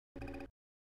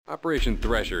Operation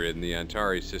Thresher in the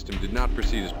Antares system did not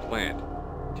proceed as planned.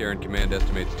 Terran Command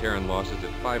estimates Terran losses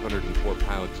at 504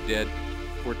 pilots dead,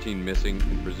 14 missing,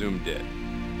 and presumed dead.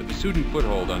 The Vasudan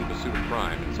foothold on Vasuda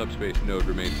Prime and subspace node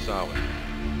remains solid.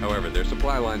 However, their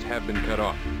supply lines have been cut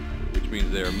off, which means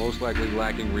they are most likely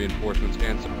lacking reinforcements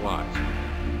and supplies.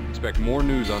 Expect more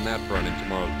news on that front in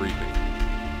tomorrow's briefing.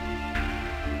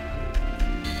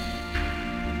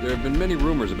 There have been many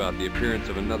rumors about the appearance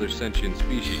of another sentient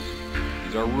species.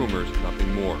 These are rumors,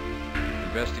 nothing more.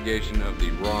 Investigation of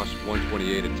the Ross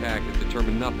 128 attack has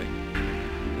determined nothing.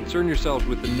 Concern yourselves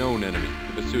with the known enemy,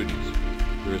 the Vasudans.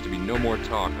 There is to be no more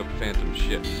talk of phantom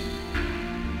ships.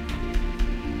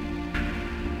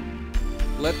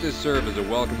 Let this serve as a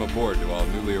welcome aboard to all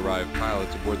newly arrived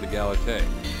pilots aboard the Galatée.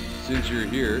 Since you're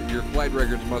here, your flight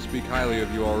records must speak highly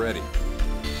of you already.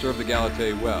 Serve the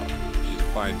Galatée well. She's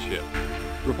a fine ship.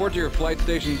 Report to your flight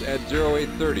stations at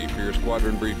 0830 for your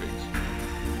squadron briefings.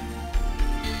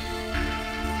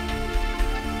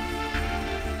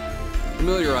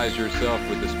 Familiarize yourself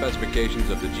with the specifications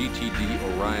of the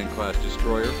GTD Orion-class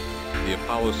destroyer, the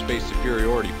Apollo Space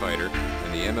Superiority Fighter,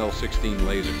 and the ML-16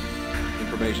 laser.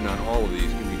 Information on all of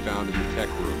these can be found in the tech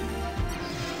room.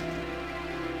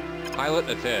 Pilot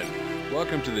attend.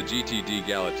 Welcome to the GTD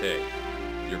Galatée.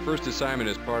 Your first assignment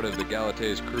as part of the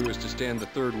Galatée's crew is to stand the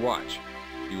third watch.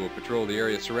 You will patrol the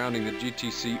area surrounding the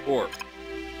GTC Orf.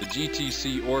 The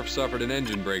GTC Orf suffered an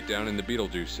engine breakdown in the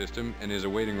Betelgeuse system and is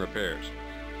awaiting repairs.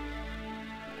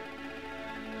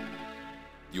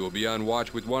 You will be on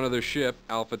watch with one other ship,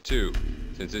 Alpha 2.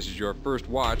 Since this is your first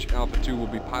watch, Alpha 2 will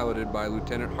be piloted by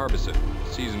Lieutenant Harbison,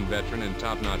 a seasoned veteran and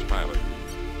top-notch pilot.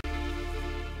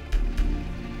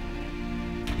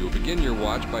 You will begin your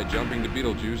watch by jumping to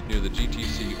Betelgeuse near the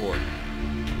GTC Orf.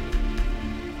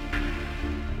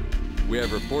 We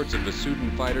have reports of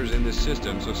Vasudan fighters in this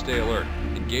system, so stay alert.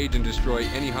 Engage and destroy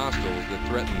any hostiles that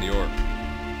threaten the Orf.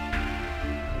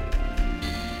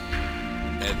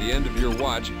 At the end of your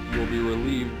watch, you will be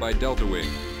relieved by Delta Wing.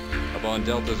 Upon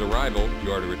Delta's arrival,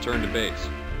 you are to return to base.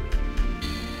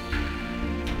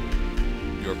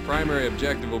 Your primary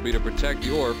objective will be to protect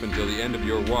the Orf until the end of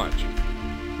your watch.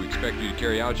 We expect you to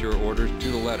carry out your orders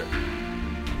to the letter.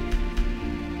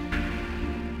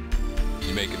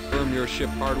 You may confirm your ship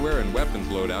hardware and weapons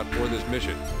loadout for this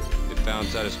mission. If found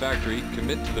satisfactory,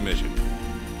 commit to the mission.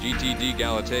 GTD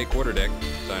Galatée Quarterdeck,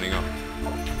 signing off.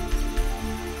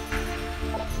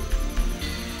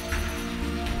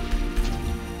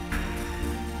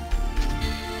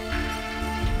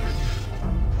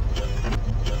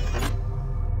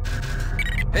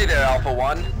 Hey there, Alpha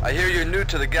 1. I hear you're new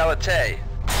to the Galatée.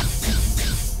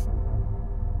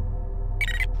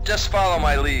 Just follow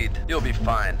my lead. You'll be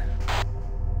fine.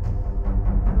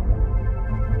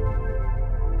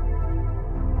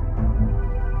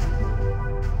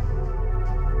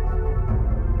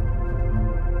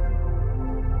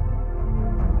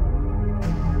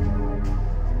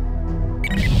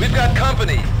 We've got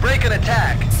company. Break and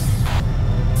attack.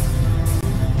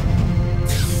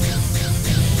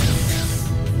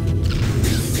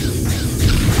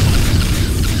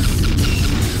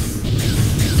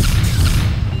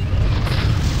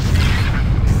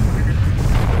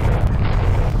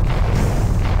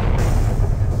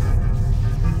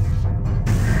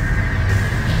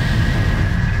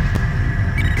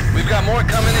 We've got more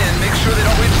coming in. Make sure they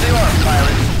don't reach the Orf,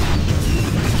 pilot.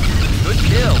 Good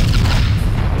kill.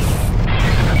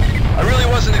 I really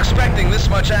wasn't expecting this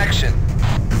much action.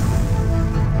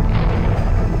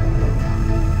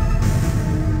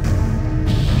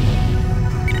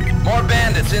 More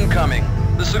bandits incoming.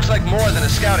 This looks like more than a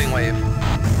scouting wave.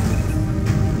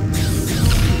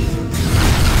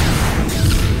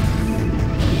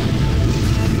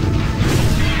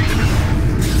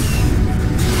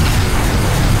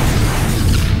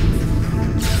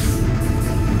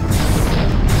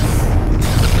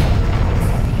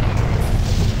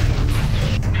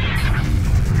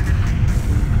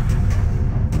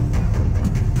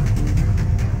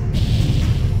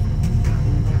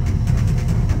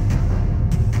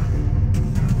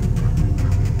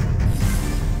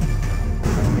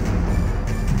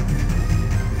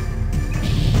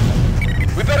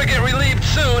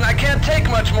 Soon, I can't take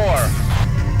much more.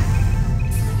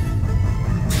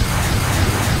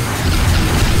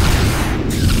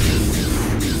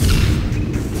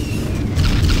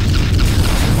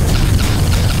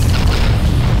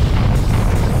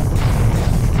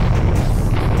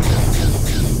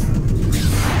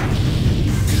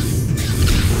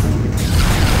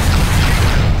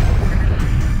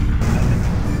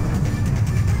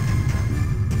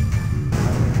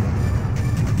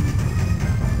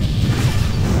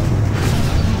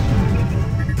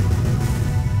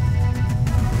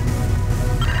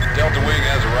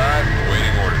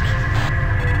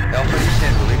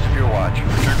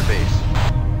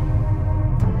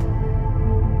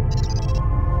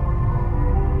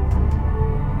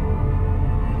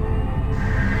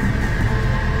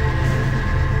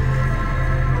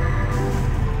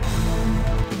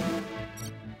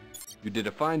 You did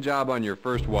a fine job on your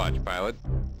first watch, pilot.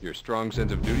 Your strong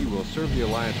sense of duty will serve the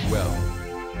Alliance well.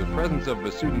 The presence of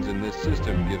Vasudans in this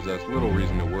system gives us little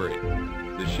reason to worry.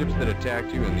 The ships that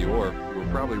attacked you in the Orf were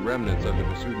probably remnants of the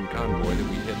Vasudan convoy that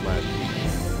we hit last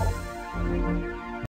week.